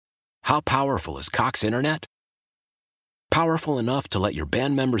How powerful is Cox Internet? Powerful enough to let your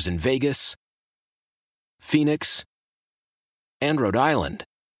band members in Vegas, Phoenix, and Rhode Island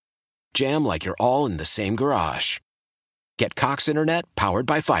jam like you're all in the same garage. Get Cox Internet powered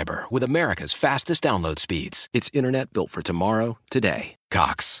by fiber with America's fastest download speeds. It's internet built for tomorrow, today.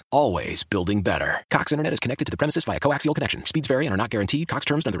 Cox, always building better. Cox Internet is connected to the premises via coaxial connection. Speeds vary and are not guaranteed. Cox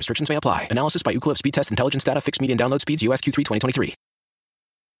terms and other restrictions may apply. Analysis by Ookla Speed Test Intelligence Data. Fixed median download speeds. US Q3 2023.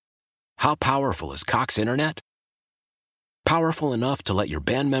 How powerful is Cox Internet? Powerful enough to let your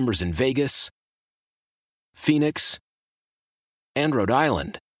band members in Vegas, Phoenix, and Rhode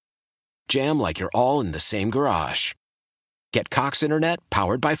Island jam like you're all in the same garage. Get Cox Internet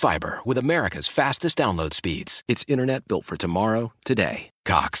powered by fiber with America's fastest download speeds. It's internet built for tomorrow, today.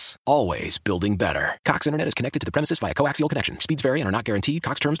 Cox, always building better. Cox Internet is connected to the premises via coaxial connection. Speeds vary and are not guaranteed.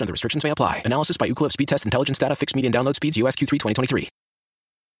 Cox terms and other restrictions may apply. Analysis by Ookla Speed Test Intelligence Data. Fixed median download speeds. US Q3 2023.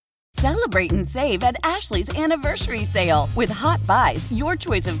 Celebrate and save at Ashley's Anniversary Sale. With Hot Buys, your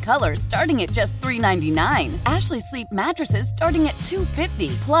choice of colors starting at just $3.99. Ashley Sleep mattresses starting at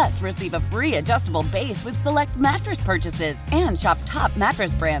 $2.50. Plus, receive a free adjustable base with select mattress purchases. And shop top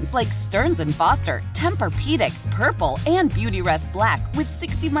mattress brands like Stearns & Foster, Tempur-Pedic, Purple, and Beautyrest Black with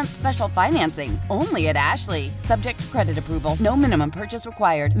 60-month special financing. Only at Ashley. Subject to credit approval. No minimum purchase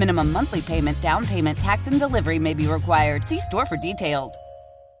required. Minimum monthly payment, down payment, tax, and delivery may be required. See store for details.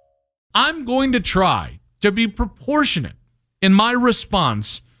 I'm going to try to be proportionate in my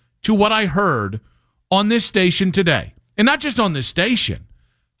response to what I heard on this station today. And not just on this station.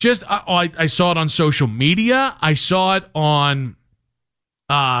 Just I saw it on social media. I saw it on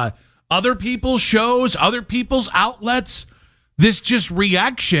other people's shows, other people's outlets. This just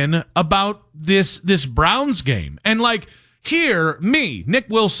reaction about this Browns game. And like here, me, Nick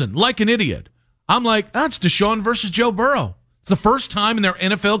Wilson, like an idiot. I'm like, that's Deshaun versus Joe Burrow. It's the first time in their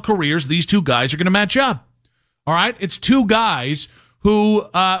NFL careers these two guys are going to match up. All right? It's two guys who,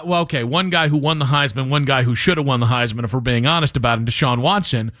 one guy who won the Heisman, one guy who should have won the Heisman, if we're being honest about him, Deshaun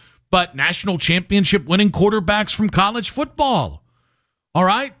Watson, but national championship winning quarterbacks from college football. All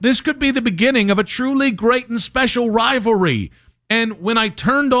right? This could be the beginning of a truly great and special rivalry. And when I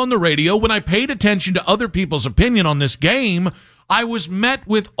turned on the radio, when I paid attention to other people's opinion on this game, I was met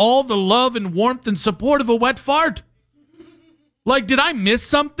with all the love and warmth and support of a wet fart. Like, did I miss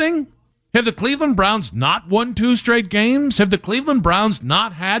something? Have the Cleveland Browns not won 2 straight games? Have the Cleveland Browns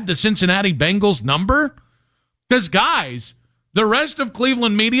not had the Cincinnati Bengals number? Because, guys, the rest of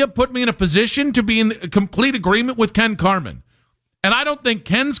Cleveland media put me in a position to be in complete agreement with Ken Carman. And I don't think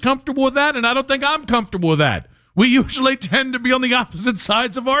Ken's comfortable with that, and I don't think I'm comfortable with that. We usually tend to be on the opposite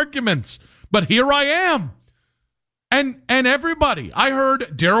sides of arguments. But here I am. And everybody, I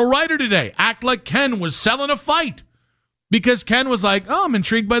heard Daryl Ryder today act like Ken was selling a fight. Because Ken was like, oh, I'm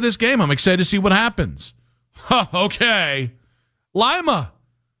intrigued by this game. I'm excited to see what happens. Huh, okay. Lima.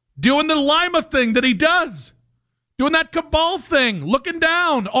 Doing the Lima thing that he does. Doing that cabal thing. Looking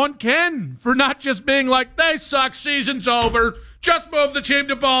down on Ken for not just being like, they suck, season's over. Just move the team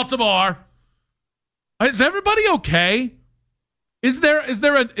to Baltimore. Is everybody okay? Instead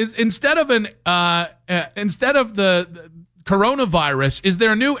of the coronavirus, is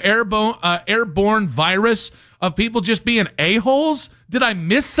there a new airborne virus of people just being a-holes? Did I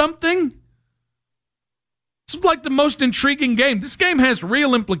miss something? This is like the most intriguing game. This game has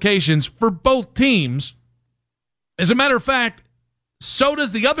real implications for both teams. As a matter of fact, so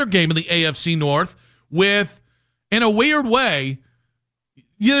does the other game in the AFC North with, in a weird way,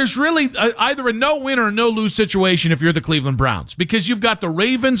 there's really either a no-win or a no-lose situation if you're the Cleveland Browns, because you've got the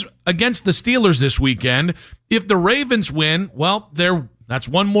Ravens against the Steelers this weekend. If the Ravens win, well, that's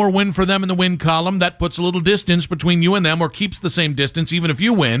one more win for them in the win column. That puts a little distance between you and them, or keeps the same distance even if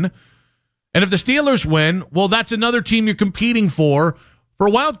you win. And if the Steelers win, well, that's another team you're competing for a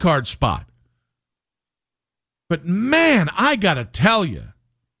wild card spot. But man, I gotta tell you,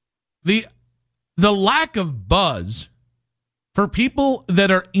 the lack of buzz for people that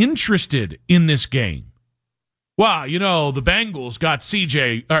are interested in this game. Wow, the Bengals got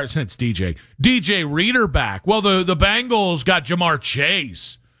DJ Reader back. Well, the Bengals got Jamar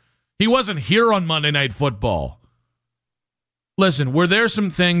Chase. He wasn't here on Monday Night Football. Listen, were there some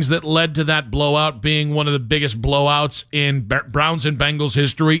things that led to that blowout being one of the biggest blowouts in Browns and Bengals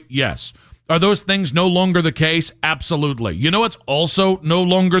history? Yes. Are those things no longer the case? Absolutely. You know what's also no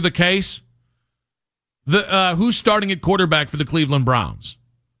longer the case? Who's starting at quarterback for the Cleveland Browns?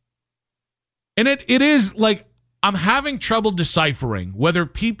 And it is like, I'm having trouble deciphering whether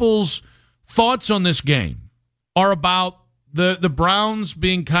people's thoughts on this game are about the Browns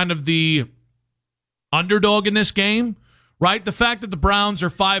being kind of the underdog in this game, right? The fact that the Browns are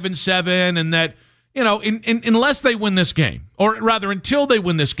 5-7 and that, unless they win this game, or rather until they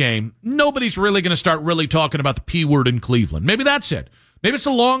win this game, nobody's really going to start really talking about the P word in Cleveland. Maybe that's it. Maybe it's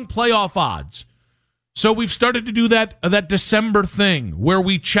a long playoff odds. So we've started to do that December thing where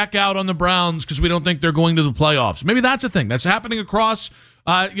we check out on the Browns because we don't think they're going to the playoffs. Maybe that's a thing that's happening across.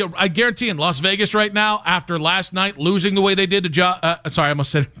 I guarantee in Las Vegas right now, after last night losing the way they did to I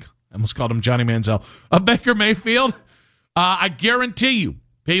almost called him Johnny Manziel, Baker Mayfield. I guarantee you,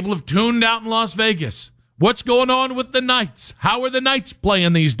 people have tuned out in Las Vegas. What's going on with the Knights? How are the Knights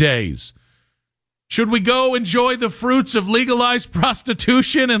playing these days? Should we go enjoy the fruits of legalized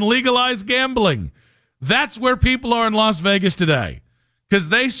prostitution and legalized gambling? That's where people are in Las Vegas today because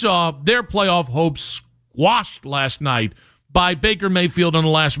they saw their playoff hopes squashed last night by Baker Mayfield on a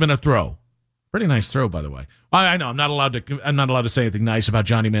last-minute throw. Pretty nice throw, by the way. I know I'm not allowed to say anything nice about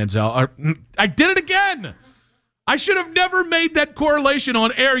Johnny Manziel. I did it again. I should have never made that correlation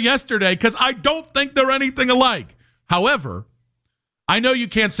on air yesterday because I don't think they're anything alike. However, I know you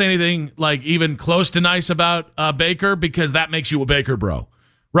can't say anything like even close to nice about Baker because that makes you a Baker bro.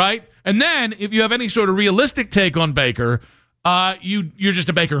 Right? And then if you have any sort of realistic take on Baker, you're just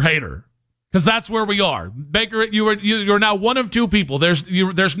a Baker hater. Because that's where we are. Baker, you're now one of two people.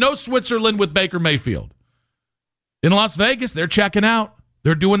 There's no Switzerland with Baker Mayfield. In Las Vegas, they're checking out.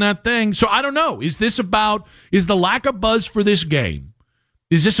 They're doing that thing. So I don't know. Is the lack of buzz for this game,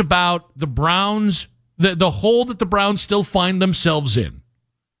 is this about the Browns, the hole that the Browns still find themselves in?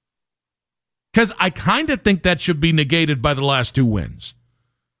 Because I kind of think that should be negated by the last two wins.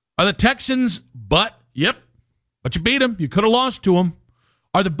 Are the Texans, yep, but you beat them. You could have lost to them.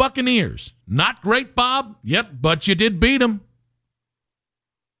 Are the Buccaneers, not great, Bob? Yep, but you did beat them.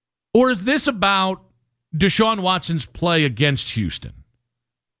 Or is this about Deshaun Watson's play against Houston?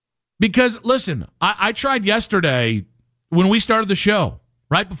 Because, listen, I tried yesterday when we started the show,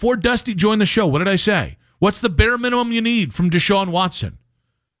 right before Dusty joined the show. What did I say? What's the bare minimum you need from Deshaun Watson?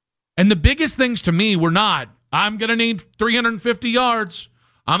 And the biggest things to me were not, I'm going to need 350 yards.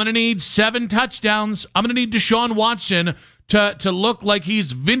 I'm going to need 7 touchdowns. I'm going to need Deshaun Watson to look like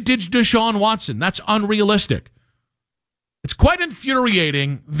he's vintage Deshaun Watson. That's unrealistic. It's quite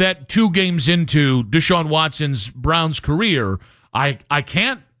infuriating that 2 games into Deshaun Watson's Browns career, I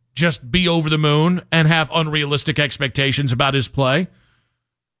can't just be over the moon and have unrealistic expectations about his play.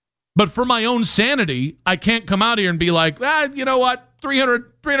 But for my own sanity, I can't come out here and be like, you know what,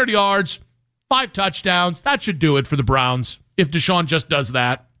 300 yards, 5 touchdowns, that should do it for the Browns. If Deshaun just does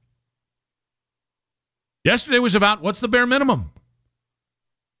that. Yesterday was about what's the bare minimum.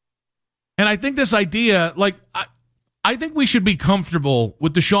 And I think this idea, I think we should be comfortable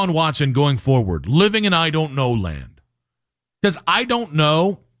with Deshaun Watson going forward, living in I don't know land. Because I don't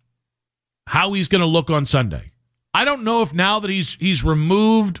know how he's going to look on Sunday. I don't know if now that he's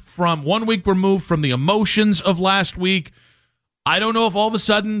removed from 1 week removed from the emotions of last week, I don't know if all of a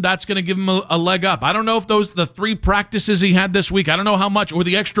sudden that's going to give him a leg up. I don't know if the 3 practices he had this week, I don't know how much, or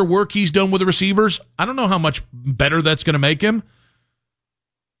the extra work he's done with the receivers, I don't know how much better that's going to make him.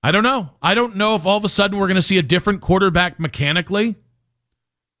 I don't know. I don't know if all of a sudden we're going to see a different quarterback mechanically.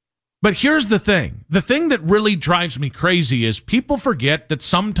 But here's the thing. The thing that really drives me crazy is people forget that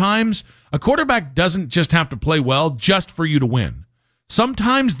sometimes a quarterback doesn't just have to play well just for you to win.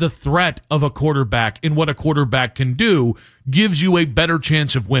 Sometimes the threat of a quarterback and what a quarterback can do gives you a better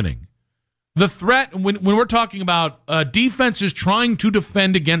chance of winning. The threat, when we're talking about defenses trying to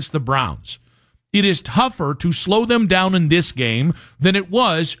defend against the Browns, it is tougher to slow them down in this game than it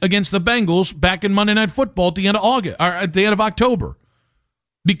was against the Bengals back in Monday Night Football at the end of August or at the end of October,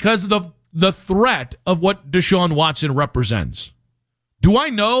 because of the threat of what Deshaun Watson represents. Do I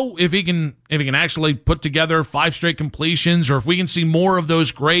know if he can actually put together 5 straight completions, or if we can see more of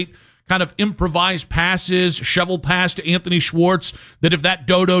those great kind of improvised passes, shovel pass to Anthony Schwartz, that if that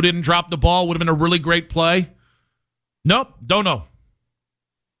dodo didn't drop the ball would have been a really great play? Nope, don't know.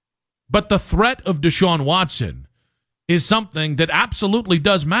 But the threat of Deshaun Watson is something that absolutely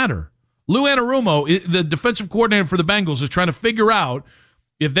does matter. Lou Anarumo, the defensive coordinator for the Bengals, is trying to figure out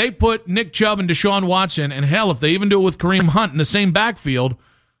if they put Nick Chubb and Deshaun Watson, and hell, if they even do it with Kareem Hunt in the same backfield,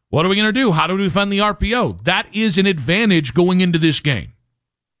 what are we going to do? How do we defend the RPO? That is an advantage going into this game.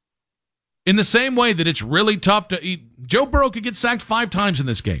 In the same way that it's really tough to eat. Joe Burrow could get sacked 5 times in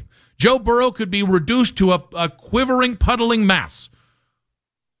this game. Joe Burrow could be reduced to a quivering, puddling mass.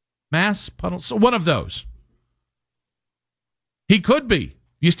 Mass, puddle, so one of those. He could be.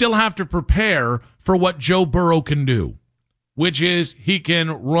 You still have to prepare for what Joe Burrow can do, which is he can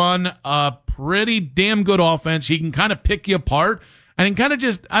run a pretty damn good offense. He can kind of pick you apart, and he can kind of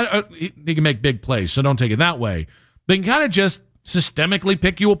just he can make big plays, so don't take it that way. They can kind of just systemically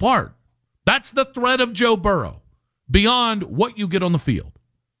pick you apart. That's the threat of Joe Burrow, beyond what you get on the field.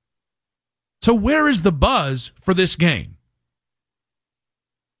 So where is the buzz for this game?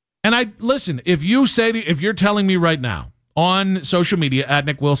 And listen, if you're telling me right now on social media at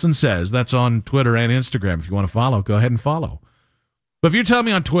Nick Wilson Says, that's on Twitter and Instagram. If you want to follow, go ahead and follow. But if you're telling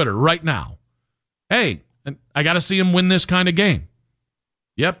me on Twitter right now, hey, I got to see him win this kind of game.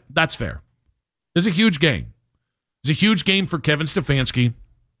 Yep, that's fair. It's a huge game. It's a huge game for Kevin Stefanski.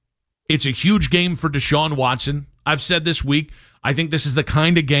 It's a huge game for Deshaun Watson. I've said this week, I think this is the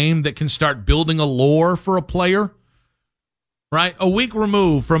kind of game that can start building a lore for a player. Right? A week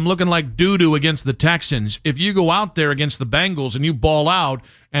removed from looking like doo-doo against the Texans, if you go out there against the Bengals and you ball out,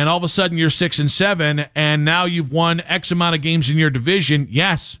 and all of a sudden you're 6-7, and now you've won X amount of games in your division,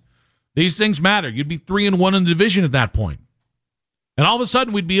 yes, these things matter. You'd be 3-1 in the division at that point. And all of a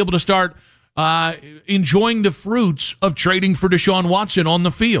sudden we'd be able to start enjoying the fruits of trading for Deshaun Watson on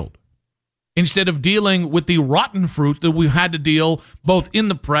the field, instead of dealing with the rotten fruit that we've had to deal both in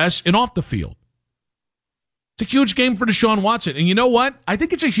the press and off the field. It's a huge game for Deshaun Watson. And you know what? I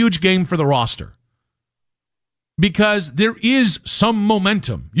think it's a huge game for the roster, because there is some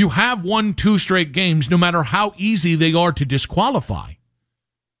momentum. You have won 2 straight games, no matter how easy they are to disqualify.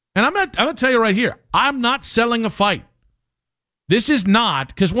 And I'm going to tell you right here, I'm not selling a fight. This is not,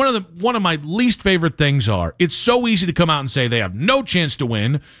 because one of my least favorite things it's so easy to come out and say they have no chance to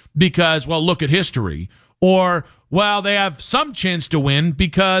win because, well, look at history. Or, well, they have some chance to win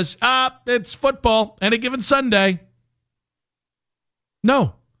because it's football and a given Sunday.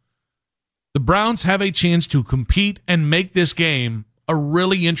 No. The Browns have a chance to compete and make this game a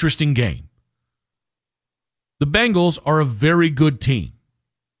really interesting game. The Bengals are a very good team.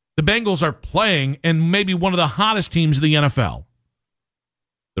 The Bengals are playing and maybe one of the hottest teams in the NFL.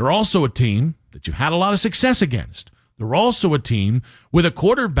 They're also a team that you've had a lot of success against. They're also a team with a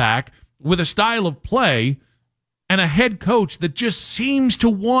quarterback with a style of play and a head coach that just seems to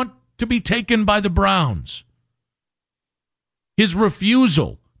want to be taken by the Browns. His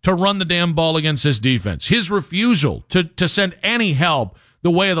refusal to run the damn ball against this defense. His refusal to send any help the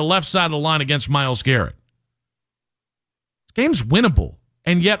way of the left side of the line against Myles Garrett. This game's winnable,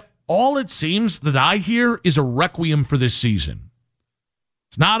 and yet all it seems that I hear is a requiem for this season.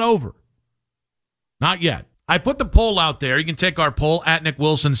 It's not over. Not yet. I put the poll out there. You can take our poll at Nick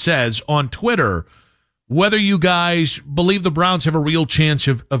Wilson Says on Twitter, whether you guys believe the Browns have a real chance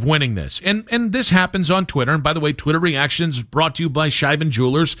of winning this. And this happens on Twitter. And by the way, Twitter Reactions brought to you by Scheiben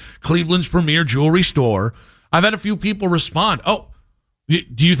Jewelers, Cleveland's premier jewelry store. I've had a few people respond. Oh,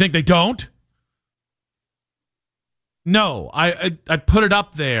 do you think they don't? No, I put it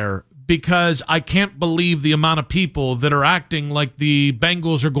up there because I can't believe the amount of people that are acting like the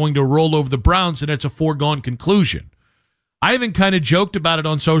Bengals are going to roll over the Browns and it's a foregone conclusion. I even kind of joked about it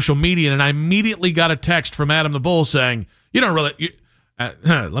on social media, and I immediately got a text from Adam the Bull saying, you don't really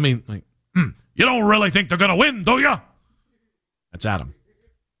think they're going to win, do you? That's Adam.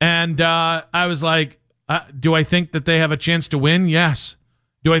 And I was like, do I think that they have a chance to win? Yes.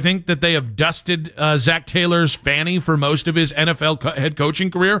 Do I think that they have dusted Zach Taylor's fanny for most of his NFL head coaching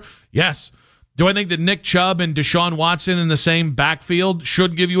career? Yes. Do I think that Nick Chubb and Deshaun Watson in the same backfield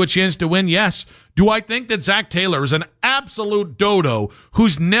should give you a chance to win? Yes. Do I think that Zach Taylor is an absolute dodo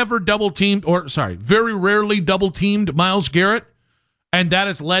who's never very rarely double-teamed Myles Garrett, and that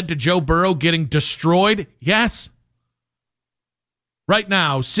has led to Joe Burrow getting destroyed? Yes. Right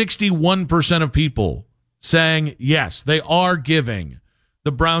now, 61% of people saying yes, they are giving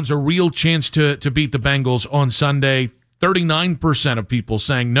the Browns a real chance to beat the Bengals on Sunday. 39% of people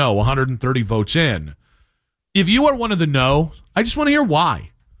saying no, 130 votes in. If you are one of the no, I just want to hear why.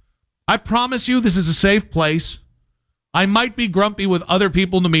 I promise you this is a safe place. I might be grumpy with other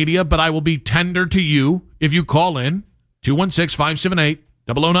people in the media, but I will be tender to you if you call in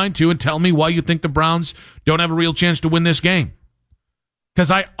 216-578-0092 and tell me why you think the Browns don't have a real chance to win this game.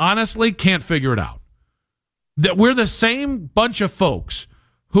 Because I honestly can't figure it out. That we're the same bunch of folks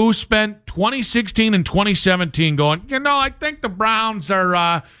who spent 2016 and 2017 going, I think the Browns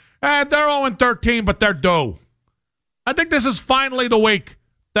are, they're 0-13, but they're due. I think this is finally the week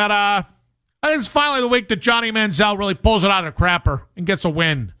that, Johnny Manziel really pulls it out of the crapper and gets a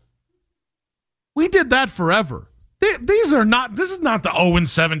win. We did that forever. This is not the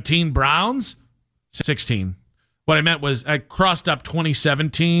 0-17 Browns. 16. What I meant was I crossed up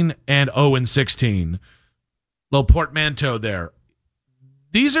 2017 and 0-16. Little portmanteau there.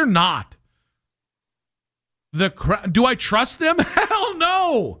 These are not do I trust them? Hell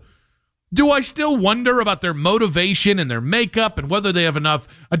no. Do I still wonder about their motivation and their makeup and whether they have enough?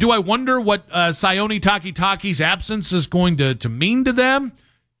 Do I wonder what Sione Takitaki's absence is going to mean to them?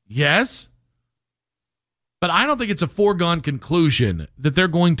 Yes. But I don't think it's a foregone conclusion that they're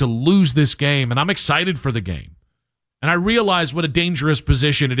going to lose this game, and I'm excited for the game. And I realize what a dangerous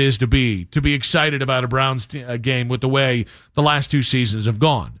position it is to be excited about a Browns game with the way the last 2 seasons have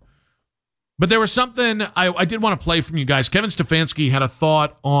gone. But there was something I did want to play from you guys. Kevin Stefanski had a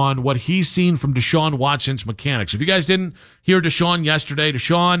thought on what he's seen from Deshaun Watson's mechanics. If you guys didn't hear Deshaun yesterday,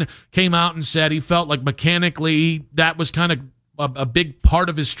 Deshaun came out and said he felt like mechanically that was kind of a big part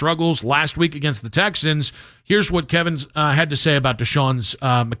of his struggles last week against the Texans. Here's what Kevin had to say about Deshaun's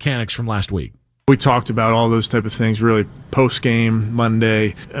mechanics from last week. We talked about all those type of things really post-game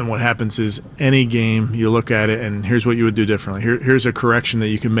Monday, and what happens is any game you look at it and here's what you would do differently. Here's a correction that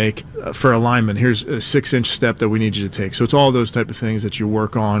you can make for alignment. Here's a 6-inch step that we need you to take. So it's all those type of things that you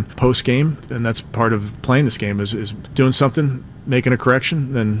work on post-game, and that's part of playing this game is doing something, making a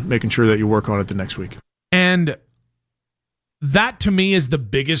correction, then making sure that you work on it the next week. And that to me is the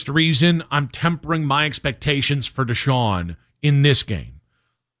biggest reason I'm tempering my expectations for Deshaun in this game.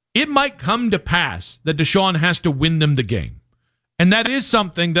 It might come to pass that Deshaun has to win them the game. And that is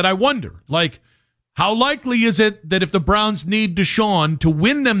something that I wonder. Like, how likely is it that if the Browns need Deshaun to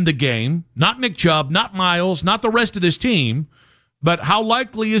win them the game, not Nick Chubb, not Miles, not the rest of this team, but how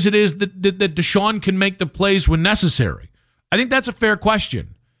likely is that Deshaun can make the plays when necessary? I think that's a fair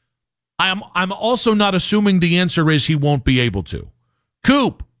question. I'm also not assuming the answer is he won't be able to.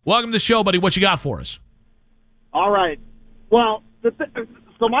 Coop, welcome to the show, buddy. What you got for us? All right. Well,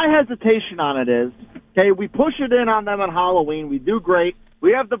 so my hesitation on it is, okay, we push it in on them on Halloween. We do great.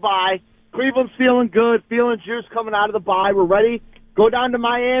 We have the bye. Cleveland's feeling good, feeling juice coming out of the bye. We're ready. Go down to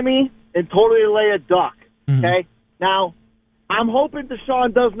Miami and totally lay a duck, okay? Now, I'm hoping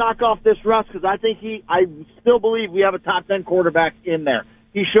Deshaun does knock off this rust because I still believe we have a top 10 quarterback in there.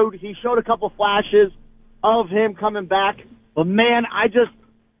 He showed a couple flashes of him coming back, but man,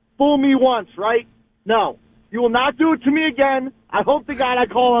 fool me once, right? No. You will not do it to me again. I hope to God I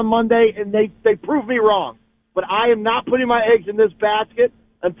call on Monday and they prove me wrong. But I am not putting my eggs in this basket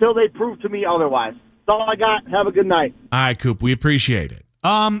until they prove to me otherwise. That's all I got. Have a good night. All right, Coop, we appreciate it.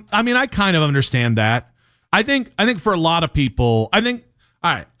 I mean, I kind of understand that. I think for a lot of people, all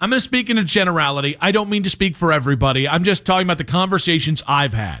right, I'm going to speak in a generality. I don't mean to speak for everybody. I'm just talking about the conversations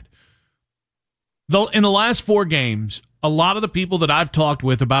I've had. In the last 4 games, a lot of the people that I've talked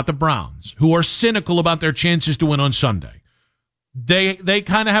with about the Browns who are cynical about their chances to win on Sunday, they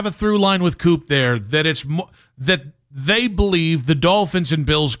kind of have a through line with Coop there that they believe the Dolphins and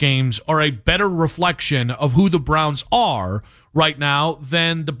Bills games are a better reflection of who the Browns are right now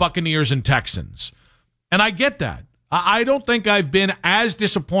than the Buccaneers and Texans. And I get that. I don't think I've been as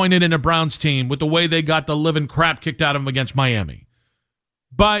disappointed in a Browns team with the way they got the living crap kicked out of them against Miami.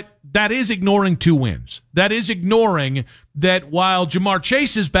 But that is ignoring 2 wins. That is ignoring that while Jamar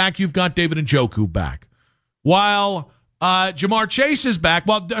Chase is back, you've got David Njoku back. While Jamar Chase is back,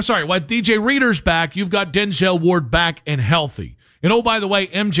 while DJ Reader's back, you've got Denzel Ward back and healthy. And oh, by the way,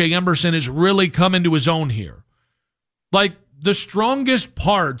 MJ Emerson has really come into his own here. Like, the strongest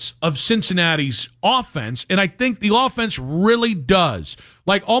parts of Cincinnati's offense, and I think the offense really does,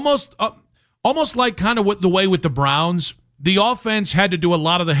 like almost like kind of the way with the Browns, the offense had to do a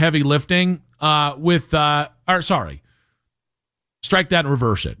lot of the heavy lifting strike that and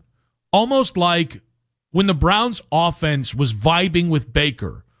reverse it. Almost like when the Browns offense was vibing with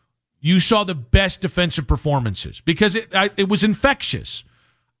Baker, you saw the best defensive performances because it was infectious.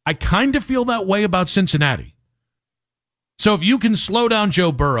 I kind of feel that way about Cincinnati. So if you can slow down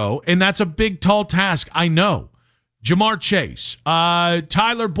Joe Burrow, and that's a big, tall task, I know. Jamar Chase,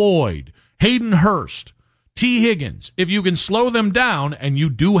 Tyler Boyd, Hayden Hurst, T. Higgins, if you can slow them down, and you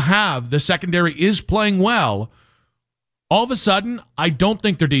do have the secondary is playing well, all of a sudden, I don't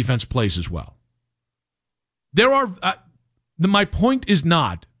think their defense plays as well. My point is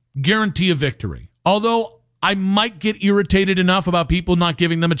not guarantee a victory, although I might get irritated enough about people not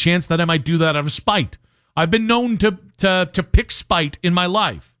giving them a chance that I might do that out of spite. I've been known to pick spite in my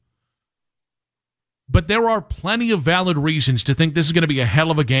life. But there are plenty of valid reasons to think this is going to be a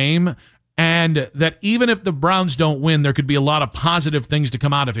hell of a game, and that even if the Browns don't win, there could be a lot of positive things to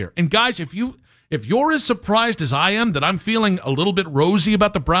come out of here. And guys, if you're as surprised as I am that I'm feeling a little bit rosy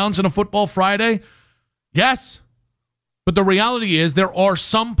about the Browns on a Football Friday, yes. But the reality is there are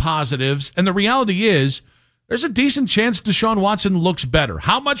some positives, and the reality is there's a decent chance Deshaun Watson looks better.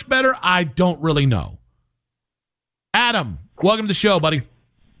 How much better? I don't really know. Adam, welcome to the show, buddy.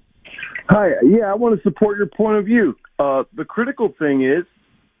 Hi. Yeah, I want to support your point of view. The critical thing is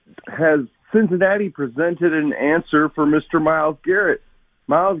has Cincinnati presented an answer for Mr. Myles Garrett?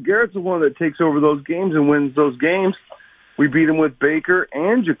 Myles Garrett's the one that takes over those games and wins those games. We beat him with Baker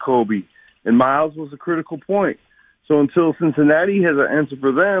and Jacoby, and Myles was a critical point. So until Cincinnati has an answer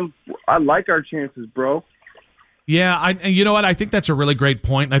for them, I like our chances, bro. Yeah, and you know what? I think that's a really great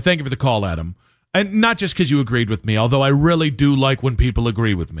point, and I thank you for the call, Adam. And not just because you agreed with me, although I really do like when people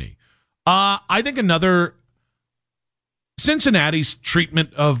agree with me. I think another Cincinnati's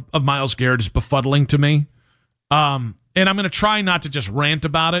treatment of Myles Garrett is befuddling to me. And I'm going to try not to just rant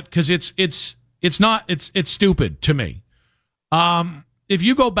about it because it's stupid to me. If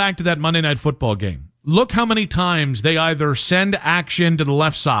you go back to that Monday Night Football game, look how many times they either send action to the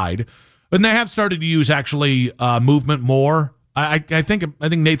left side, and they have started to use actually movement more. I think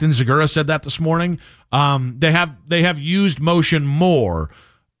Nathan Zagura said that this morning. They have used motion more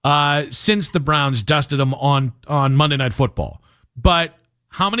since the Browns dusted them on Monday Night Football. But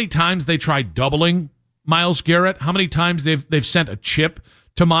how many times they tried doubling Myles Garrett? How many times they've sent a chip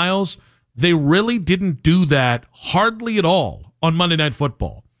to Myles? They really didn't do that hardly at all on Monday Night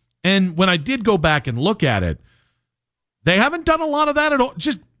Football. And when I did go back and look at it, they haven't done a lot of that at all,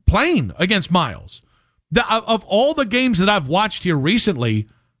 just playing against Myles. Of all the games that I've watched here recently,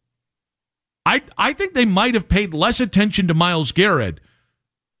 I think they might have paid less attention to Myles Garrett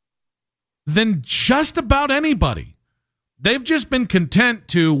than just about anybody. They've just been content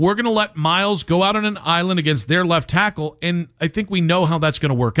to, we're going to let Myles go out on an island against their left tackle, and I think we know how that's going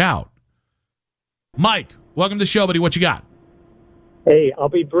to work out. Mike, welcome to the show, buddy. What you got? Hey, I'll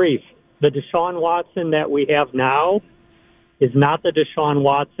be brief. The Deshaun Watson that we have now is not the Deshaun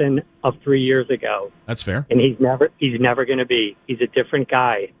Watson of 3 years ago. That's fair. And he's never going to be. He's a different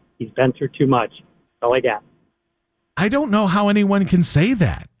guy. He's been through too much. That's all I got. I don't know how anyone can say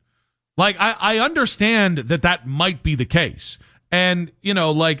that. Like, I understand that might be the case. And, you know,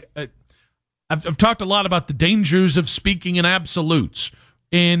 like, I've talked a lot about the dangers of speaking in absolutes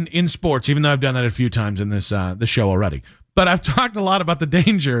in sports, even though I've done that a few times in this show already. But I've talked a lot about the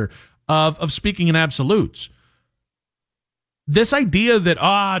danger of speaking in absolutes. This idea that,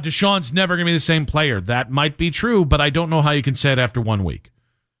 Deshaun's never going to be the same player, that might be true, but I don't know how you can say it after 1 week.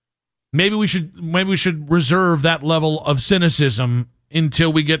 Maybe we should reserve that level of cynicism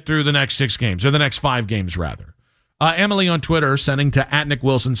until we get through the next 6 games, or the next 5 games, rather. Emily on Twitter, sending to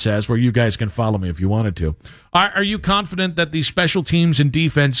 @NickWilson says, where you guys can follow me if you wanted to. Are you confident that the special teams and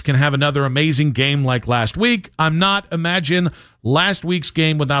defense can have another amazing game like last week? I'm not. Imagine last week's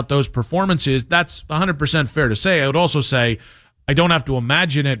game without those performances. That's 100% fair to say. I would also say I don't have to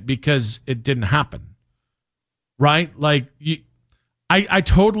imagine it because it didn't happen. Right? Like, I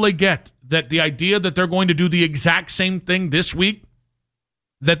totally get that the idea that they're going to do the exact same thing this week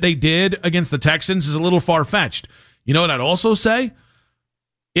that they did against the Texans is a little far-fetched. You know what I'd also say?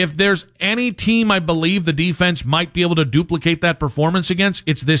 If there's any team I believe the defense might be able to duplicate that performance against,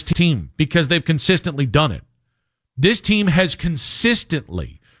 it's this team, because they've consistently done it. This team has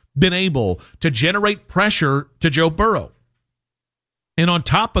consistently been able to generate pressure to Joe Burrow. And on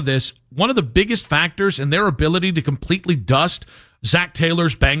top of this, one of the biggest factors in their ability to completely dust Zach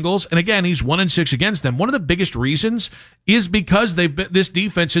Taylor's Bengals, and again, he's 1-6 against them. One of the biggest reasons is because this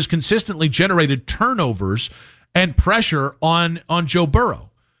defense has consistently generated turnovers and pressure on Joe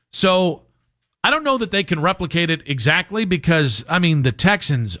Burrow. So I don't know that they can replicate it exactly because, I mean, the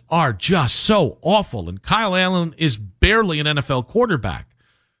Texans are just so awful, and Kyle Allen is barely an NFL quarterback.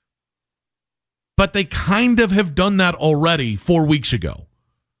 But they kind of have done that already 4 weeks ago.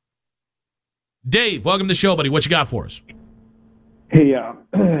 Dave, welcome to the show, buddy. What you got for us? Hey,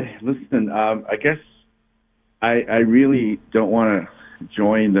 listen, I guess I really don't want to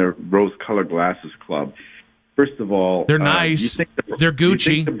join the rose-colored glasses club. First of all, they're nice. They're Gucci.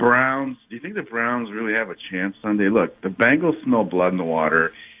 Do you think the Browns really have a chance Sunday? Look, the Bengals smell blood in the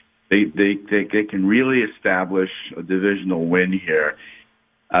water. They can really establish a divisional win here.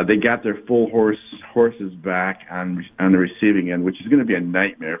 They got their full horses back on the receiving end, which is going to be a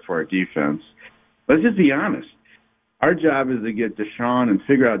nightmare for our defense. Let's just be honest. Our job is to get Deshaun and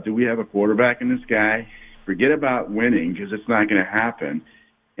figure out, do we have a quarterback in this guy? Forget about winning, because it's not going to happen.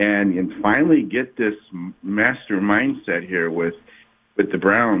 And finally get this master mindset here with the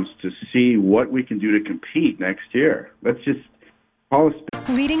Browns to see what we can do to compete next year. Let's just call us.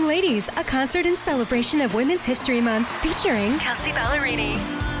 Leading Ladies, a concert in celebration of Women's History Month featuring Kelsey Ballerini,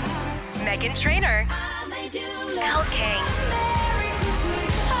 Meghan Trainor, Elle King,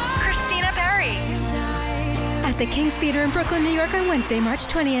 Christina Perri, at the King's Theater in Brooklyn, New York on Wednesday, March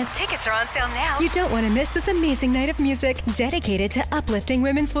 20th. Tickets are on sale now. You don't want to miss this amazing night of music dedicated to uplifting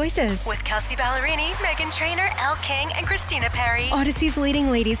women's voices. With Kelsey Ballerini, Meghan Trainor, Elle King, and Christina Perri. Odyssey's Leading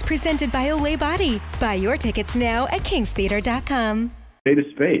Ladies presented by Olay Body. Buy your tickets now at kingstheater.com. Spade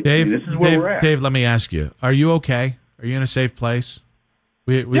to spade. Dave, this is where we're at. Dave, let me ask you: are you okay? Are you in a safe place?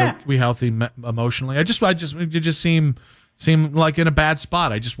 We healthy emotionally? You just seem like in a bad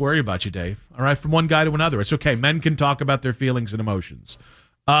spot. I just worry about you, Dave. All right, from one guy to another, it's okay. Men can talk about their feelings and emotions.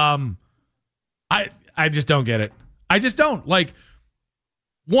 I just don't get it. I just don't. Like,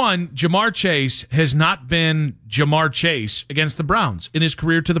 one, Jamar Chase has not been Jamar Chase against the Browns in his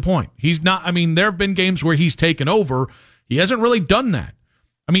career to the point. He's not. I mean, there have been games where he's taken over. He hasn't really done that.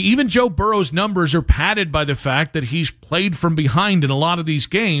 I mean, even Joe Burrow's numbers are padded by the fact that he's played from behind in a lot of these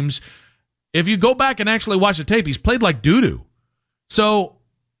games. If you go back and actually watch the tape, he's played like doo-doo. So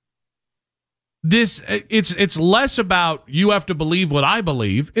it's less about you have to believe what I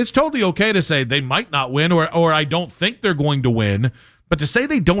believe. It's totally okay to say they might not win or I don't think they're going to win. But to say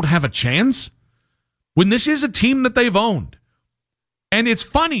they don't have a chance when this is a team that they've owned. And it's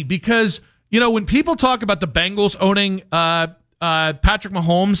funny because, when people talk about the Bengals owning Patrick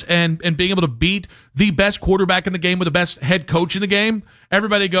Mahomes and being able to beat the best quarterback in the game with the best head coach in the game,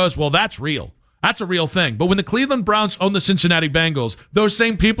 everybody goes, well, that's real. That's a real thing. But when the Cleveland Browns own the Cincinnati Bengals, those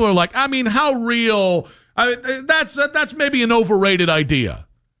same people are like, I mean, how real? That's maybe an overrated idea.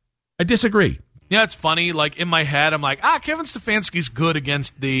 I disagree. Yeah, it's funny. Like, in my head, I'm like, Kevin Stefanski's good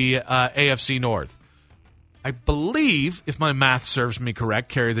against the AFC North. I believe, if my math serves me correct,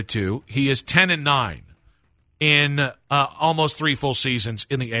 carry the two, he is 10-9 in almost 3 full seasons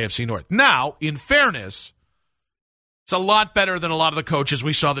in the AFC North. Now, in fairness, it's a lot better than a lot of the coaches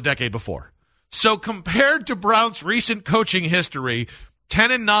we saw the decade before. So compared to Brown's recent coaching history,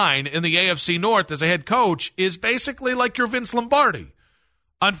 10-9 in the AFC North as a head coach is basically like your Vince Lombardi.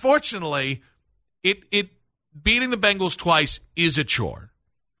 Unfortunately, it beating the Bengals twice is a chore.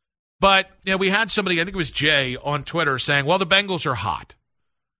 But we had somebody, I think it was Jay, on Twitter saying, well, the Bengals are hot.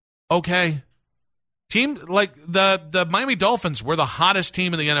 Okay. Team like the Miami Dolphins were the hottest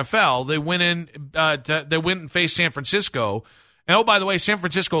team in the NFL. They went and faced San Francisco. And, oh, by the way, San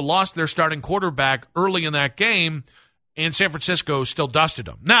Francisco lost their starting quarterback early in that game, and San Francisco still dusted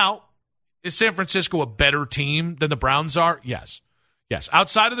them. Now, is San Francisco a better team than the Browns are? Yes. Yes.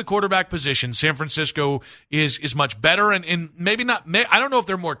 Outside of the quarterback position, San Francisco is much better, and maybe not. I don't know if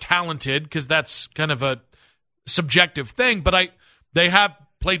they're more talented because that's kind of a subjective thing, but they have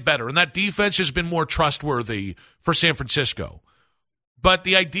played better, and that defense has been more trustworthy for San Francisco. But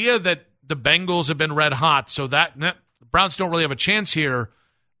the idea that the Bengals have been red hot, so that the Browns don't really have a chance here,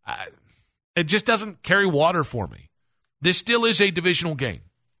 it just doesn't carry water for me. This still is a divisional game.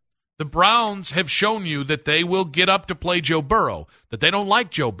 The Browns have shown you that they will get up to play Joe Burrow, that they don't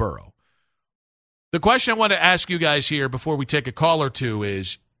like Joe Burrow. The question I want to ask you guys here before we take a call or two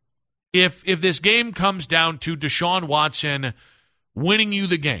is, if this game comes down to Deshaun Watson winning you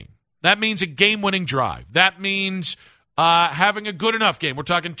the game, that means a game-winning drive. That means having a good enough game. We're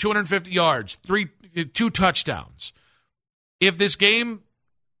talking 250 yards, 2 touchdowns. If this game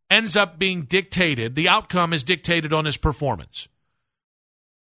ends up being dictated, the outcome is dictated on his performance.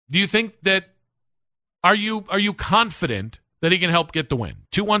 Do you think that are you confident that he can help get the win?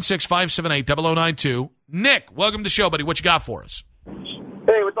 216-578-0092. Nick, welcome to the show, buddy. What you got for us?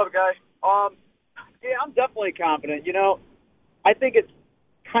 Hey, what's up, guy? Yeah, I'm definitely confident. I think it's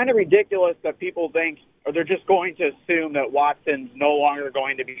kind of ridiculous that people think, or they're just going to assume that Watson's no longer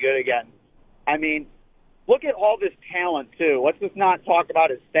going to be good again. I mean, look at all this talent, too. Let's just not talk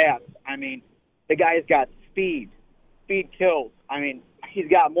about his stats. I mean, the guy's got speed. Speed kills. I mean, he's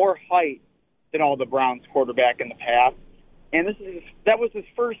got more height than all the Browns quarterback in the past. And that was his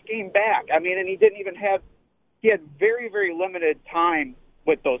first game back. I mean, and he had very, very limited time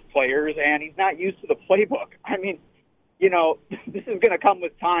with those players, and he's not used to the playbook. I mean, this is going to come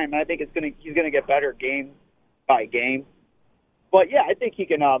with time, and I think he's going to get better game by game. But yeah, I think he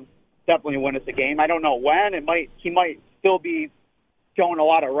can definitely win us a game. I don't know when. He might still be showing a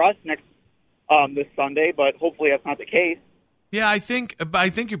lot of rust this Sunday, but hopefully that's not the case. Yeah, I think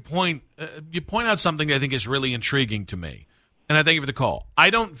you point out something that I think is really intriguing to me, and I thank you for the call.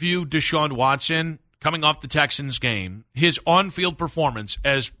 I don't view Deshaun Watson coming off the Texans game, his on-field performance,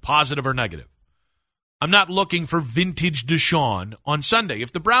 as positive or negative. I'm not looking for vintage Deshaun on Sunday.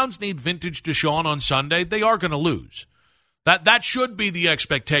 If the Browns need vintage Deshaun on Sunday, they are going to lose. That should be the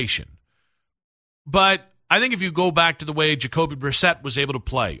expectation. But I think if you go back to the way Jacoby Brissett was able to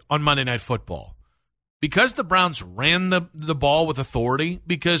play on Monday Night Football, because the Browns ran the ball with authority,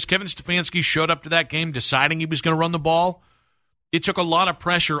 because Kevin Stefanski showed up to that game deciding he was going to run the ball, it took a lot of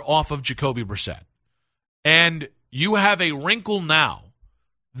pressure off of Jacoby Brissett. And you have a wrinkle now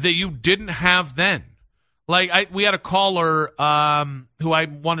that you didn't have then. Like, we had a caller who I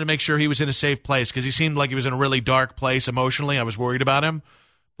wanted to make sure he was in a safe place because he seemed like he was in a really dark place emotionally. I was worried about him.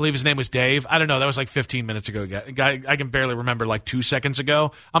 I believe his name was Dave. I don't know. That was like 15 minutes ago. I can barely remember, like 2 seconds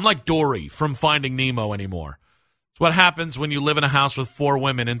ago. I'm like Dory from Finding Nemo anymore. It's what happens when you live in a house with 4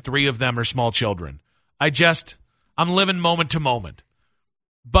 women and 3 of them are small children. I'm living moment to moment.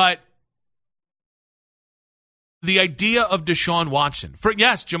 But the idea of Deshaun Watson,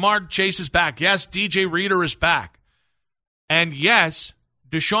 yes, Jamar Chase is back. Yes, DJ Reader is back. And yes,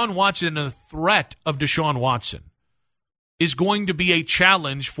 Deshaun Watson and the threat of Deshaun Watson is going to be a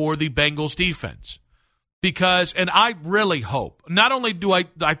challenge for the Bengals defense. Because, and I really hope, not only do I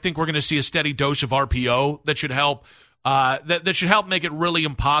think we're going to see a steady dose of RPO that should help, that should help make it really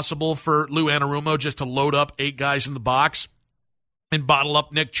impossible for Lou Anarumo just to load up 8 guys in the box and bottle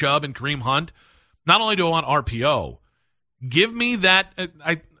up Nick Chubb and Kareem Hunt. Not only do I want RPO, give me that.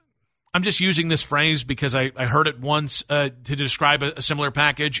 I'm just using this phrase because I heard it once to describe a similar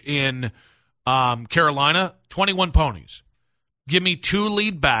package in Carolina, 21 ponies. Give me 2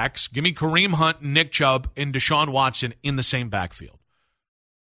 lead backs. Give me Kareem Hunt, Nick Chubb, and Deshaun Watson in the same backfield.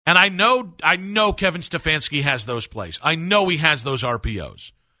 And I know Kevin Stefanski has those plays. I know he has those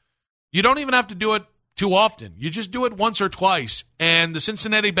RPOs. You don't even have to do it too often. You just do it once or twice. And the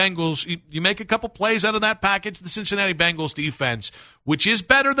Cincinnati Bengals, you make a couple plays out of that package, the Cincinnati Bengals defense, which is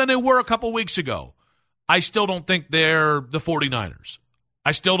better than they were a couple weeks ago. I still don't think they're the 49ers.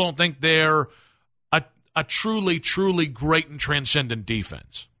 I still don't think they're a truly, truly great and transcendent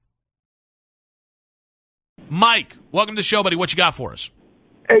defense. Mike, welcome to the show, buddy. What you got for us?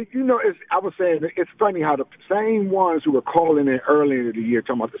 Hey, I was saying, it's funny how the same ones who were calling in earlier in the year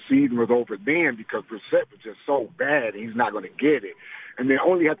talking about the season was over then because Brissett was just so bad he's not going to get it. And they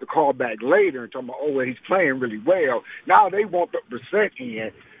only have to call back later and talk about, well, he's playing really well. Now they want the Brissett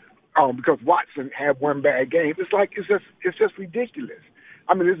in because Watson had one bad game. It's just ridiculous.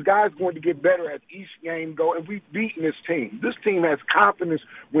 I mean, this guy's going to get better as each game goes, and we've beaten this team. This team has confidence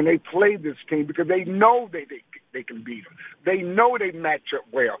when they play this team because they know they can beat them. They know they match up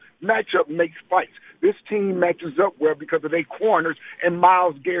well. Matchup makes fights. This team matches up well because of their corners and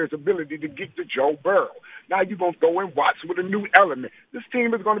Myles Garrett's ability to get to Joe Burrow. Now you're going to throw in Watson with a new element. This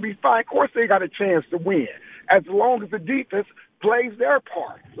team is going to be fine. Of course they got a chance to win as long as the defense plays their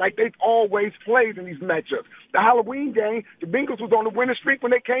part like they've always played in these matchups. The Halloween game, the Bengals was on the winning streak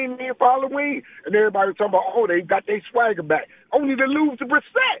when they came in for Halloween, and everybody was talking about, they got their swagger back, only to lose to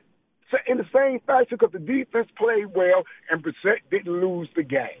Brissett. So in the same fashion, because the defense played well and Brissett didn't lose the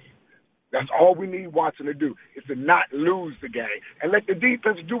game. That's all we need Watson to do, is to not lose the game and let the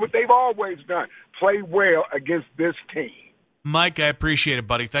defense do what they've always done, play well against this team. Mike, I appreciate it,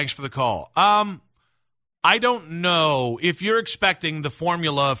 buddy. Thanks for the call. I don't know if you're expecting the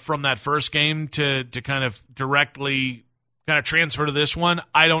formula from that first game to kind of directly kind of transfer to this one.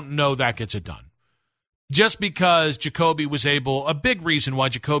 I don't know that gets it done. Just because Jacoby was able, a big reason why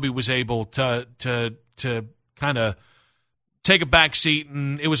Jacoby was able to kind of take a back seat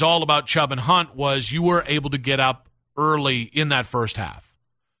and it was all about Chubb and Hunt was you were able to get up early in that first half.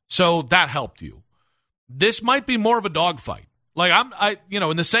 So that helped you. This might be more of a dogfight. Like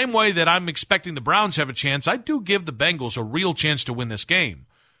in the same way that I'm expecting the Browns have a chance, I do give the Bengals a real chance to win this game.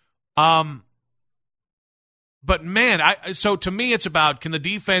 But man, so to me, it's about, can the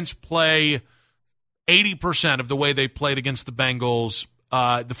defense play 80% of the way they played against the Bengals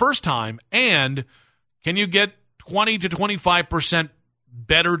the first time, and can you get 20 to 25%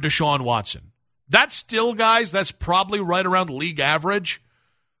 better Deshaun Watson? That's still, guys, that's probably right around league average,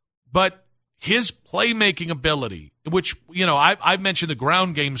 but his playmaking ability, which, I've mentioned the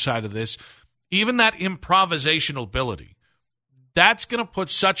ground game side of this, even that improvisational ability, that's going to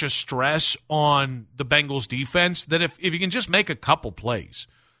put such a stress on the Bengals defense that if you can just make a couple plays,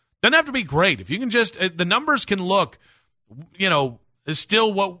 doesn't have to be great. If you can just, the numbers can look, is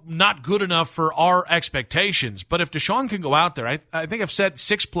still not good enough for our expectations. But if Deshaun can go out there, I think I've said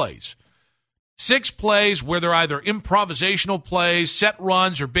 6 plays. 6 plays where they're either improvisational plays, set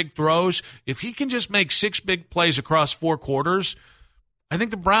runs, or big throws. If he can just make 6 big plays across 4 quarters, I think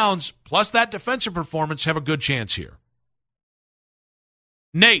the Browns, plus that defensive performance, have a good chance here.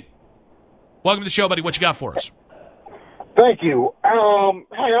 Nate, welcome to the show, buddy. What you got for us? Thank you. Hey,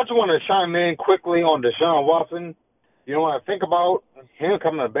 I just want to chime in quickly on Deshaun Watson. When I think about him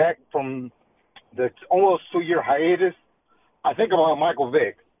coming back from the almost 2-year hiatus, I think about Michael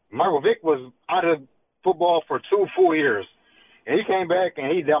Vick. Michael Vick was out of football for 2 full years. And he came back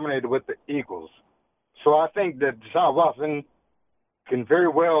and he dominated with the Eagles. So I think that Deshaun Watson can very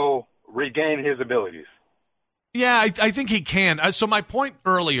well regain his abilities. Yeah, I think he can. So my point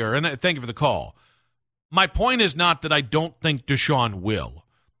earlier, and thank you for the call, my point is not that I don't think Deshaun will.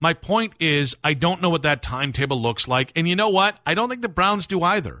 My point is I don't know what that timetable looks like. And you know what? I don't think the Browns do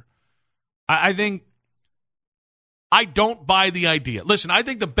either. I think I don't buy the idea. Listen, I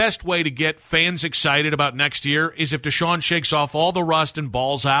think the best way to get fans excited about next year is if Deshaun shakes off all the rust and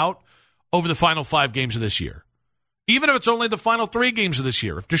balls out over the final 5 games of this year. Even if it's only the final 3 games of this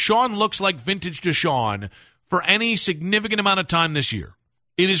year. If Deshaun looks like vintage Deshaun for any significant amount of time this year,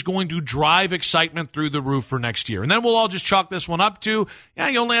 it is going to drive excitement through the roof for next year. And then we'll all just chalk this one up to, yeah,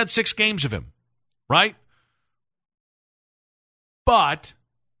 you only had 6 games of him, right? But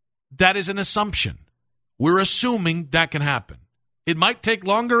that is an assumption. We're assuming that can happen. It might take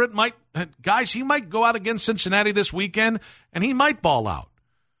longer. It might, guys, he might go out against Cincinnati this weekend, and he might ball out.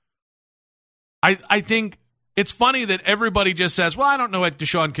 I think it's funny that everybody just says, well, I don't know what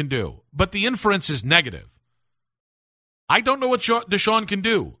Deshaun can do. But the inference is negative. I don't know what Deshaun can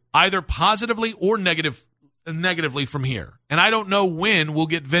do, either positively or negatively from here. And I don't know when we'll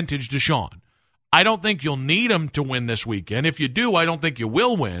get vintage Deshaun. I don't think you'll need him to win this weekend. If you do, I don't think you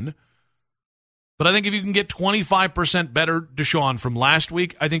will win. But I think if you can get 25% better Deshaun from last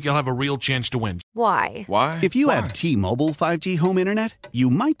week, I think you'll have a real chance to win. Why? If you have T-Mobile 5G home internet,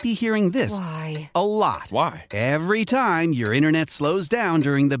 you might be hearing this a lot. Why? Every time your internet slows down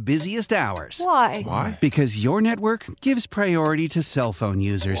during the busiest hours. Why? Because your network gives priority to cell phone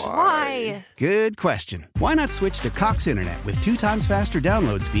users. Why? Good question. Why not switch to Cox Internet with 2 times faster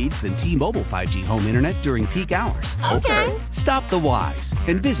download speeds than T-Mobile 5G home internet during peak hours? Okay. Stop the whys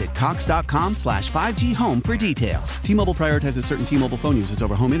and visit cox.com/5G home for details. T-Mobile prioritizes certain T-Mobile phone users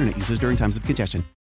over home internet users during times of congestion.